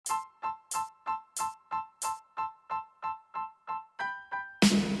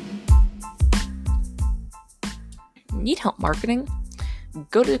Need help marketing?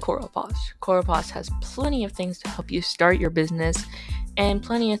 Go to Coropost. Coropost has plenty of things to help you start your business and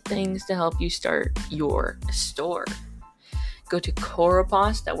plenty of things to help you start your store. Go to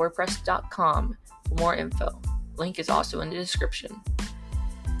coropost.wordpress.com for more info. Link is also in the description.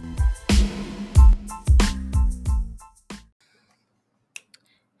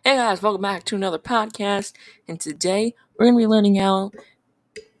 Hey guys, welcome back to another podcast, and today we're going to be learning how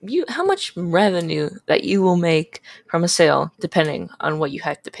much revenue that you will make from a sale depending on what you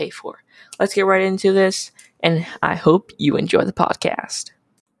have to pay for. Let's get right into this, and I hope you enjoy the podcast.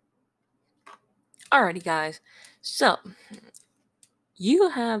 Alrighty guys, so you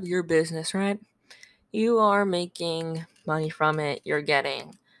have your business, right? You are making money from it. You're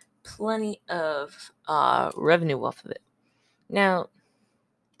getting plenty of revenue off of it. Now,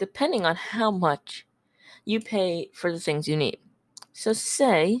 depending on how much you pay for the things you need. So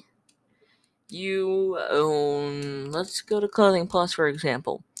say you own, let's go to Clothing Plus for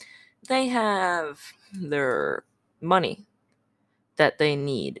example. They have their money that they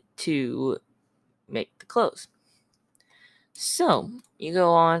need to make the clothes. So you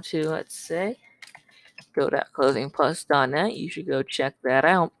go on to, let's say, go.clothingplus.net. You should go check that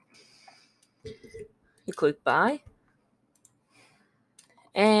out. You click buy,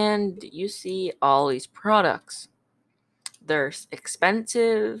 and you see all these products. They're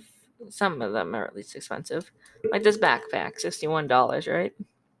expensive. Some of them are at least expensive. Like this backpack, $61, right?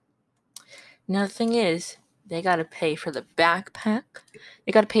 Now the thing is, they gotta pay for the backpack,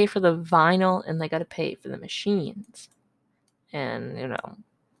 they gotta pay for the vinyl, and they gotta pay for the machines. And,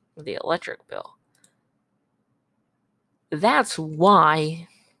 the electric bill. That's why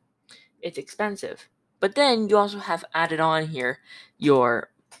it's expensive. But then you also have added on here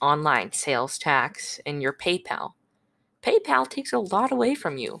your online sales tax and your PayPal. PayPal takes a lot away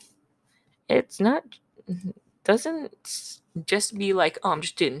from you. Doesn't just be like, oh, I'm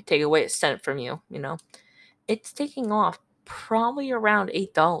just didn't take away a cent from you, It's taking off probably around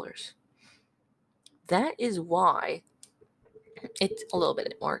 $8. That is why it's a little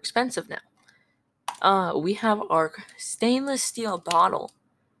bit more expensive now. We have our stainless steel bottle,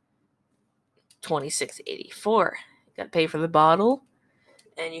 $26.84. You gotta pay for the bottle,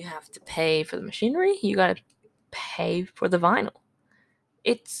 and you have to pay for the machinery. You gotta pay for the vinyl.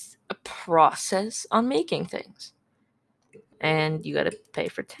 It's a process on making things. And you gotta pay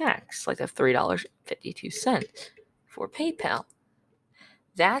for tax, like the $3.52 for PayPal.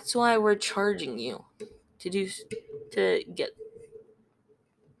 That's why we're charging you to get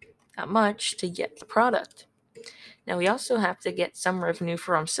that much to get the product. Now we also have to get some revenue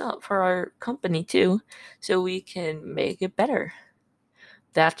for our company too, so we can make it better.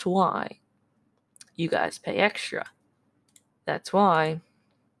 That's why you guys pay extra. That's why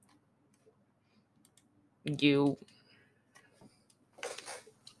you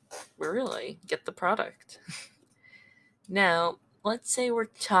really get the product. Now, let's say we're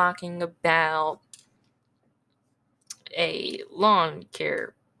talking about a lawn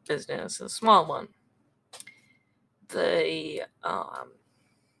care business, a small one. The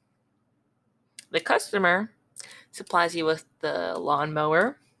customer supplies you with the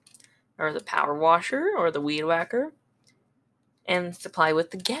lawnmower or the power washer or the weed whacker and supply with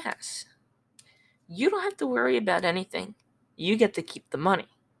the gas. You don't have to worry about anything. You get to keep the money.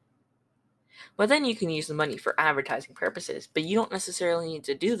 But then you can use the money for advertising purposes, but you don't necessarily need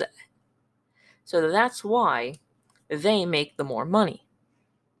to do that. So that's why they make the more money.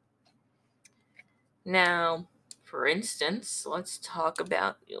 Now, for instance, let's talk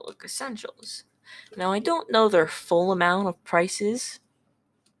about Look Essentials. Now, I don't know their full amount of prices.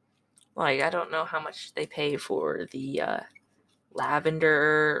 Like, I don't know how much they pay for the lavender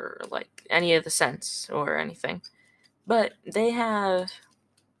or like any of the scents or anything. But they have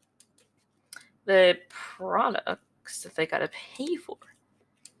the products that they gotta pay for.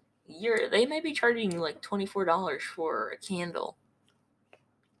 They may be charging you like $24 for a candle.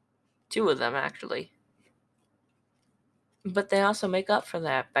 2 of them, actually. But they also make up for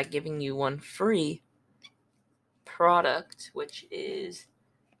that by giving you one free product, which is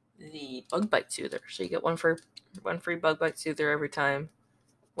the bug bite soother. So you get one free bug bite soother every time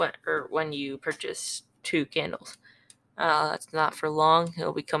when you purchase 2 candles. That's not for long.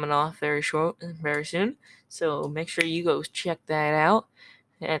 It'll be coming off very soon. So make sure you go check that out.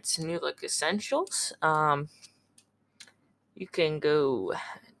 It's New Look Essentials. You can go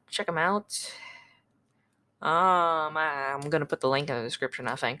check them out. I'm gonna put the link in the description.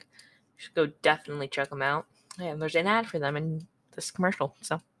 I think you should go definitely check them out. And there's an ad for them in this commercial.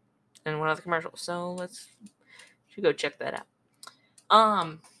 In one of the commercials. So should go check that out.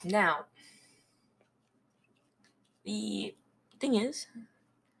 Now, The thing is,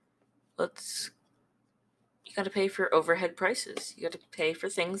 you got to pay for overhead prices. You got to pay for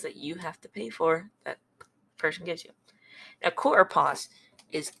things that you have to pay for that person gives you. Now, Coropass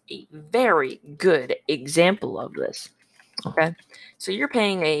is a very good example of this. Okay, so you're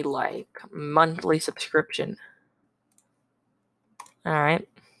paying a monthly subscription. All right,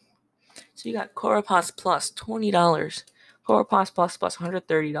 so you got Coropass Plus, $20. Coropass Plus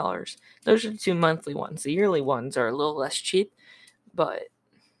 $130. Those are the two monthly ones. The yearly ones are a little less cheap, but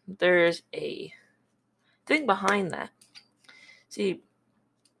there's a thing behind that. See,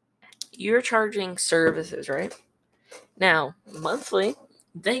 you're charging services, right? Now, monthly,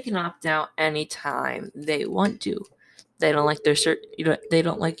 they can opt out anytime they want to. They don't like they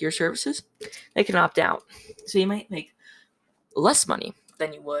don't like your services. They can opt out. So you might make less money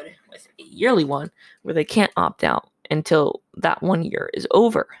than you would with a yearly one where they can't opt out until that 1 year is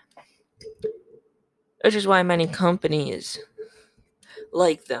over. Which is why many companies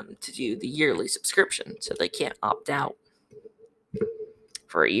like them to do the yearly subscription so they can't opt out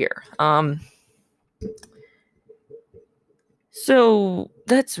for a year. So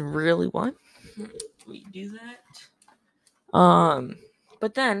that's really why we do that.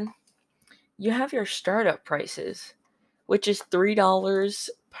 But then you have your startup prices, which is $3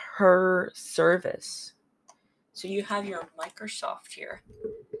 per service. So you have your Microsoft here.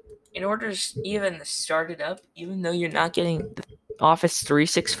 In order to even start it up, even though you're not getting the Office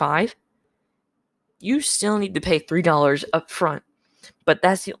 365, you still need to pay $3 up front. But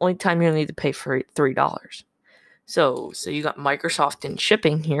that's the only time you'll need to pay for $3. So you got Microsoft and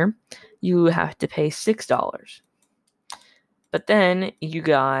shipping here. You have to pay $6. But then you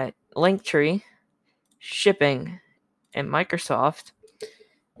got Linktree, shipping, and Microsoft.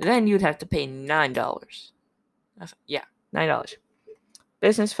 Then you'd have to pay $9. Yeah, $9.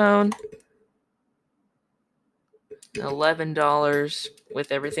 Business phone, $11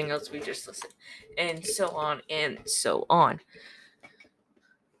 with everything else we just listed, and so on and so on.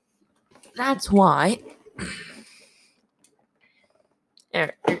 That's why.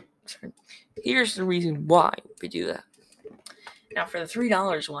 Here's the reason why we do that. Now, for the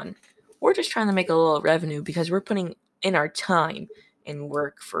 $3 one, we're just trying to make a little revenue because we're putting in our time and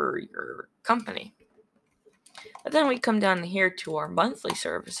work for your company. But then we come down here to our monthly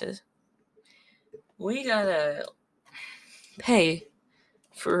services. We gotta pay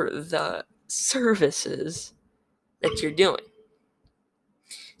for the services that you're doing.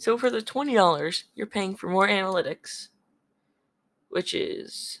 So for the $20, you're paying for more analytics, which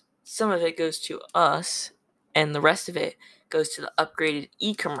is some of it goes to us, and the rest of it goes to the upgraded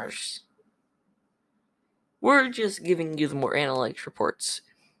e-commerce. We're just giving you the more analytics reports.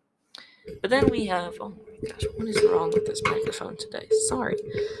 But then we have, oh my gosh, what is wrong with this microphone today? Sorry.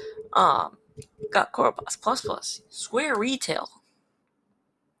 Got Coropass Plus, Square Retail.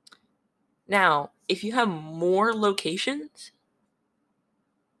 Now, if you have more locations,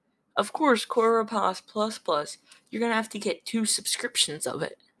 of course, Coropass Plus, you're going to have to get 2 subscriptions of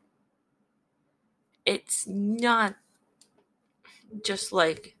it. It's not just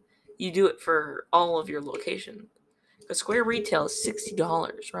like you do it for all of your locations. Because Square Retail is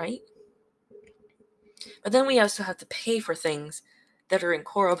 $60, right? But then we also have to pay for things that are in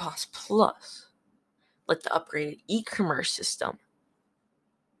Coropass Plus, like the upgraded e-commerce system.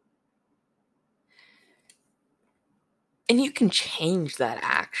 And you can change that,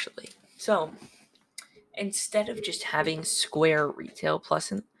 actually. So, instead of just having Square Retail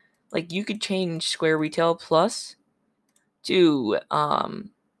Plus, you could change Square Retail Plus to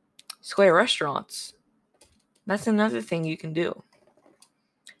Square Restaurants. That's another thing you can do.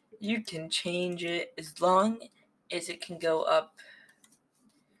 You can change it as long as it can go up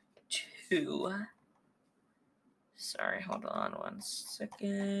to... Sorry, hold on 1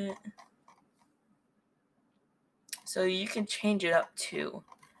 second. So you can change it up to,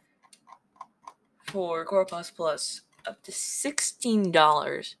 for Coropass Plus, up to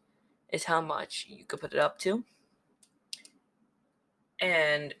 $16 is how much you could put it up to.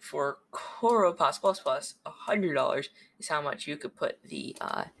 And for Coropass Plus, $100 is how much you could put the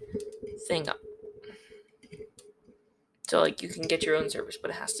thing up. So you can get your own service,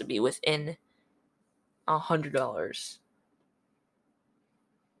 but it has to be within $100.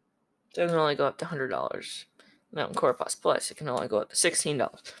 So it can only go up to $100. Now in Coropass Plus, it can only go up to $16.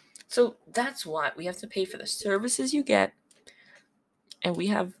 So that's why we have to pay for the services you get, and we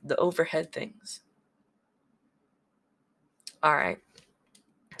have the overhead things. All right.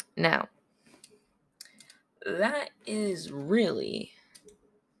 Now, that is really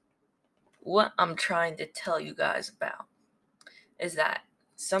what I'm trying to tell you guys about, is that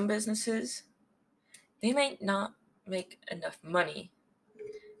some businesses, they might not make enough money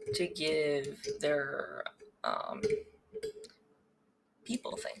to give their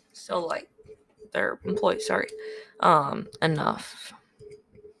people things. So like their employees, enough.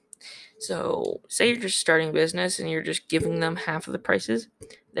 So say you're just starting a business and you're just giving them half of the prices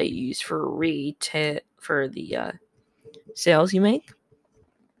that you use for retail for the sales you make.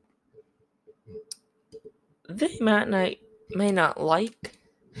 They may not like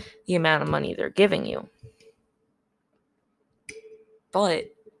the amount of money they're giving you, but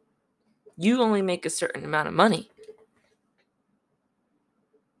you only make a certain amount of money.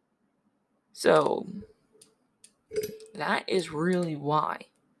 So that is really why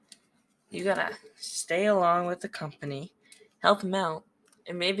you gotta stay along with the company, help them out,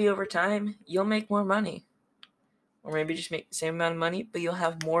 and maybe over time you'll make more money. Or maybe just make the same amount of money, but you'll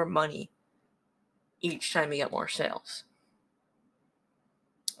have more money each time you get more sales.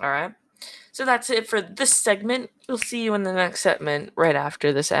 Alright? So that's it for this segment. We'll see you in the next segment right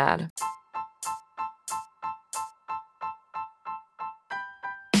after this ad.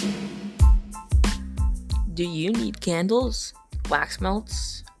 Do you need candles, wax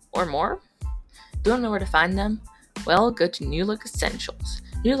melts, or more? Don't know where to find them? Well, go to New Look Essentials.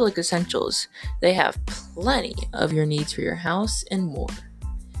 New Look Essentials, they have plenty of your needs for your house and more.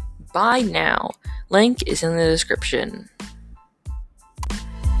 Buy now. Link is in the description.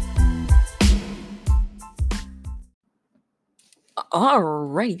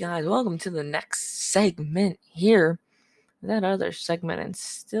 Alright, guys, welcome to the next segment here. That other segment and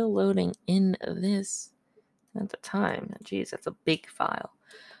still loading in this at the time. Jeez, that's a big file.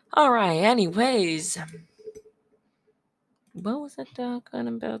 Alright, anyways. What was I talking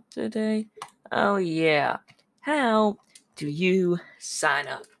about today? Oh, yeah. How do you sign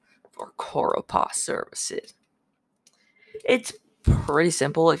up for Coropass services? It's pretty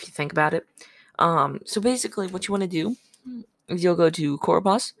simple if you think about it. So basically, what you want to do is you'll go to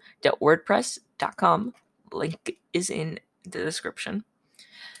coropass.wordpress.com. Link is in the description.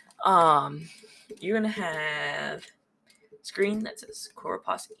 You're gonna have a screen that says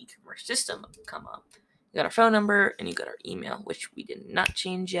Coropass e-commerce system come up. You got our phone number and you got our email, which we did not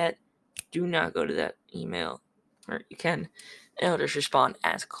change yet. Do not go to that email, or you can. It'll just respond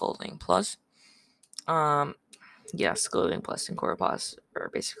as Clothing Plus. Yes, Clothing Plus and Coropass are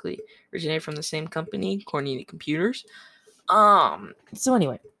basically originated from the same company, Cornini Computers. So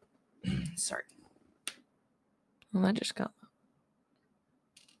anyway, sorry. Well, I just got.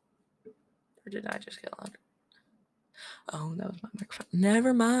 Or did I just get louder? Oh, that was my microphone.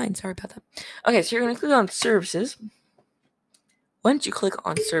 Never mind. Sorry about that. Okay, so you're going to click on services. Once you click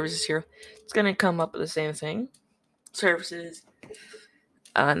on services here, it's going to come up with the same thing. Services.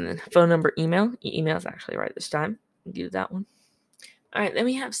 Phone number, email. Email is actually right this time. Do that one. All right, then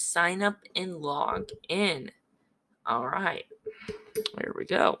we have sign up and log in. All right, there we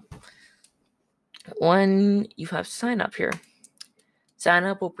go. When you have sign up here, sign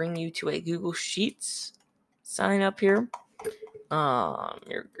up will bring you to a Google Sheets sign up here.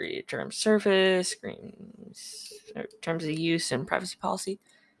 Your agree terms service, screens, terms of use, and privacy policy.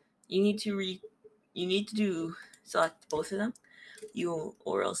 You need to select both of them.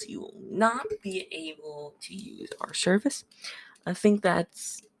 Or else you will not be able to use our service. I think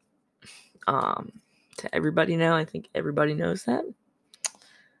that's to everybody now. I think everybody knows that.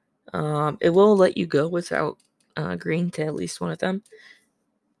 It will let you go without agreeing to at least one of them.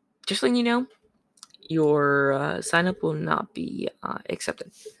 Just letting you know, your sign up will not be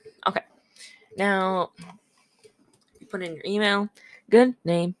accepted. Okay. Now, you put in your email. Good.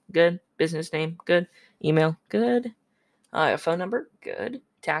 Name. Good. Business name. Good. Email. Good. Phone number. Good.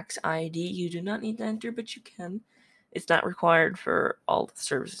 Tax ID. You do not need to enter, but you can. It's not required for all the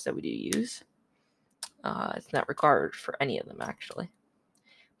services that we do use. It's not required for any of them, actually.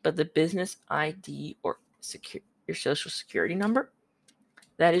 But the business ID or your social security number,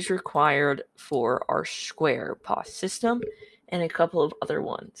 that is required for our Square POS system and a couple of other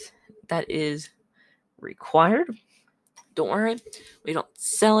ones. That is required. Don't worry, we don't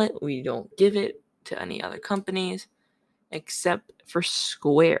sell it, we don't give it to any other companies except for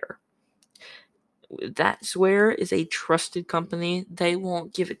Square. That Square is a trusted company. They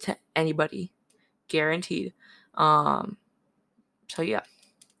won't give it to anybody, guaranteed. So yeah.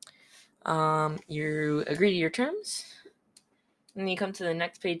 You agree to your terms. And then you come to the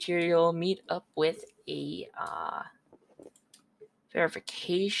next page here, you'll meet up with a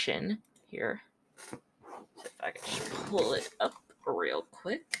verification here. So if I can just pull it up real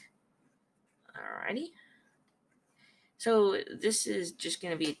quick. Alrighty. So this is just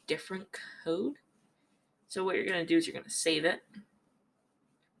going to be a different code. So what you're going to do is you're going to save it.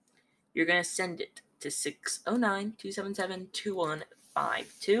 You're going to send it to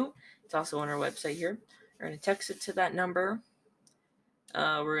 609-277-2152. It's also on our website here. We're going to text it to that number.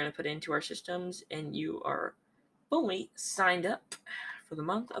 We're going to put it into our systems, and you are fully signed up for the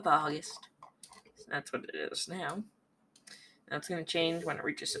month of August. So that's what it is now. That's going to change when it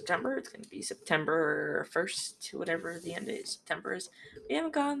reaches September. It's going to be September 1st to whatever the end of September is. We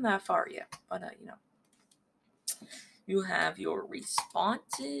haven't gone that far yet, but you have your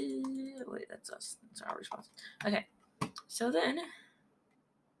responses. Wait, that's us. That's our response. Okay, so then,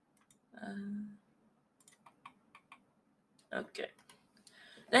 okay,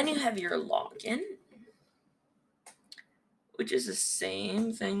 then you have your login, which is the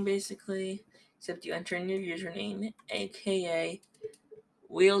same thing basically, except you enter in your username, aka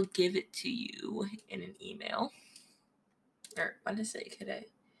we'll give it to you in an email. Or what did I say today?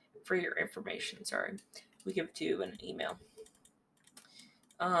 For your information, sorry. We give it to you in an email.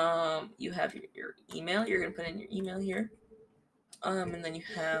 You have your email. You're gonna put in your email here. And then you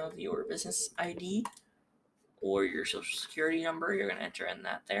have your business ID or your social security number. You're gonna enter in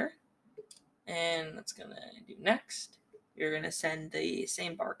that there. And that's gonna do next. You're gonna send the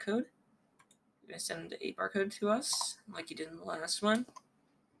same barcode. You're gonna send a barcode to us like you did in the last one.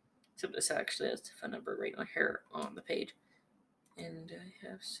 Except this actually has the phone number right here on the page. And I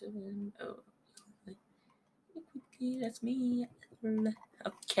have 7. Oh, quickly, that's me.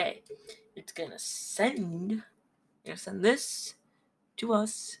 Okay, it's gonna send. You're gonna send this to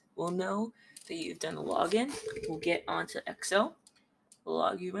us. We'll know that you've done a login. We'll get onto Excel. We'll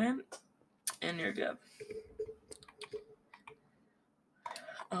log you in, and you're good.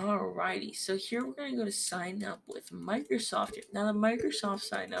 Alrighty, so here we're gonna go to sign up with Microsoft. Now the Microsoft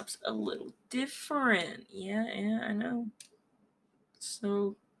sign up's a little different. Yeah, I know.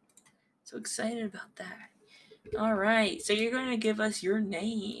 So excited about that. Alright, so you're gonna give us your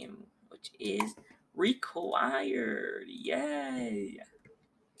name, which is required. Yay!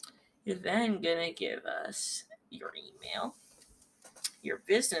 You're then gonna give us your email, your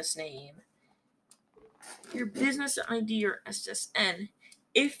business name, your business ID or SSN.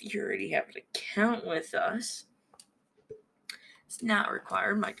 If you already have an account with us, it's not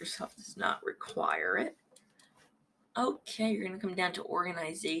required. Microsoft does not require it. Okay, you're going to come down to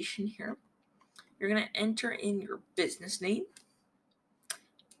organization here. You're going to enter in your business name.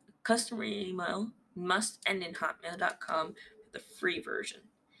 Customer email must end in hotmail.com for the free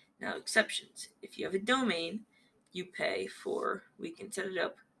version. Now, exceptions. If you have a domain, you pay for, we can set it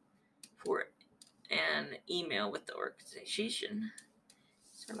up for an email with the organization.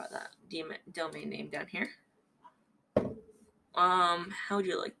 Sorry about that. Domain name down here. How would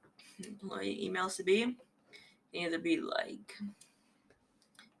you like employee emails to be? Either be like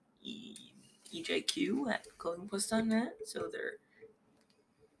EJQ at clothingplus.net, so their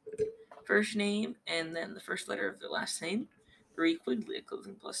first name and then the first letter of their last name. Very quickly at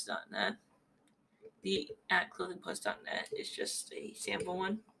clothingplus.net. The at clothingplus.net is just a sample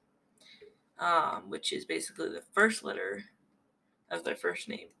one, which is basically the first letter of their first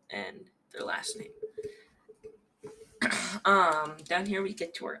name and their last name. Down here we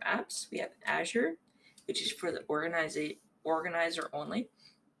get to our apps. We have Azure, which is for the organizer only,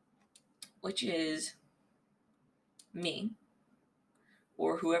 which is me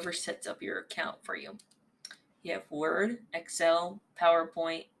or whoever sets up your account for you. You have Word, Excel,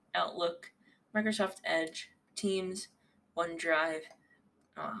 PowerPoint, Outlook, Microsoft Edge, Teams, OneDrive.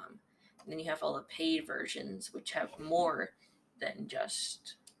 Then you have all the paid versions, which have more than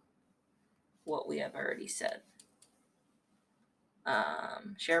just what we have already said.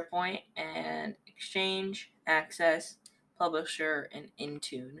 SharePoint and Exchange, Access, Publisher, and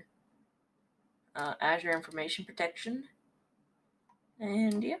Intune. Azure Information Protection.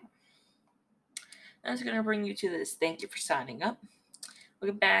 And yeah. That's going to bring you to this. Thank you for signing up.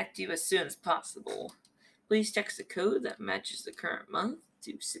 We'll get back to you as soon as possible. Please text the code that matches the current month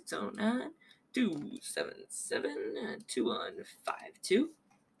to 609-277-2152.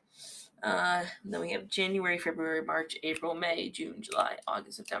 Then we have January, February, March, April, May, June, July,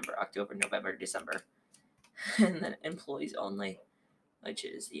 August, September, October, November, December. And then employees only, which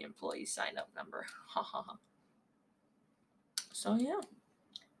is the employee sign-up number. So yeah.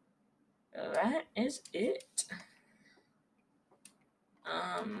 That is it.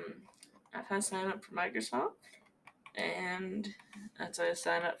 I've had to sign up for Microsoft, and that's how I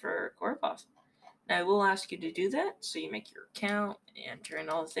sign up for CorePoss. Now, I will ask you to do that, so you make your account, enter in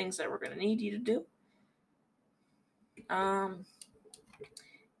all the things that we're going to need you to do.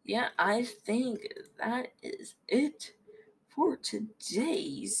 Yeah, I think that is it for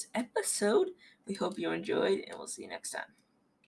today's episode. We hope you enjoyed, and we'll see you next time.